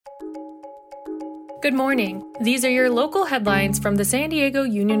Good morning. These are your local headlines from the San Diego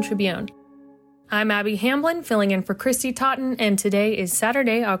Union Tribune. I'm Abby Hamblin, filling in for Christy Totten, and today is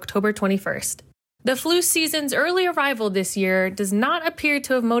Saturday, October 21st. The flu season's early arrival this year does not appear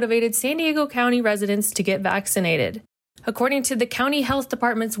to have motivated San Diego County residents to get vaccinated. According to the County Health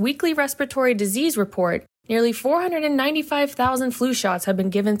Department's weekly respiratory disease report, nearly 495,000 flu shots have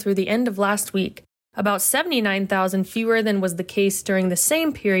been given through the end of last week, about 79,000 fewer than was the case during the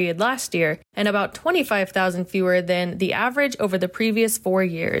same period last year, and about 25,000 fewer than the average over the previous 4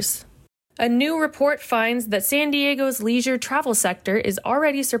 years. A new report finds that San Diego's leisure travel sector is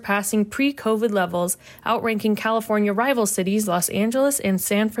already surpassing pre-COVID levels, outranking California rival cities Los Angeles and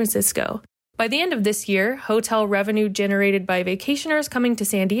San Francisco. By the end of this year, hotel revenue generated by vacationers coming to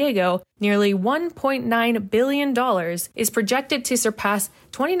San Diego, nearly $1.9 billion, is projected to surpass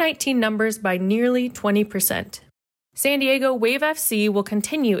 2019 numbers by nearly 20%. San Diego Wave FC will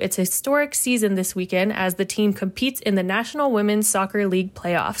continue its historic season this weekend as the team competes in the National Women's Soccer League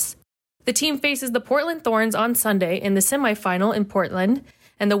playoffs. The team faces the Portland Thorns on Sunday in the semifinal in Portland,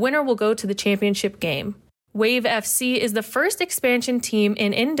 and the winner will go to the championship game. Wave FC is the first expansion team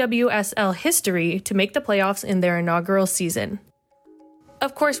in NWSL history to make the playoffs in their inaugural season.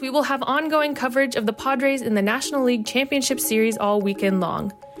 Of course, we will have ongoing coverage of the Padres in the National League Championship Series all weekend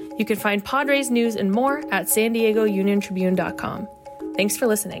long. You can find Padres news and more at SanDiegoUnionTribune.com. Thanks for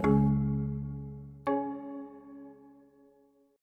listening.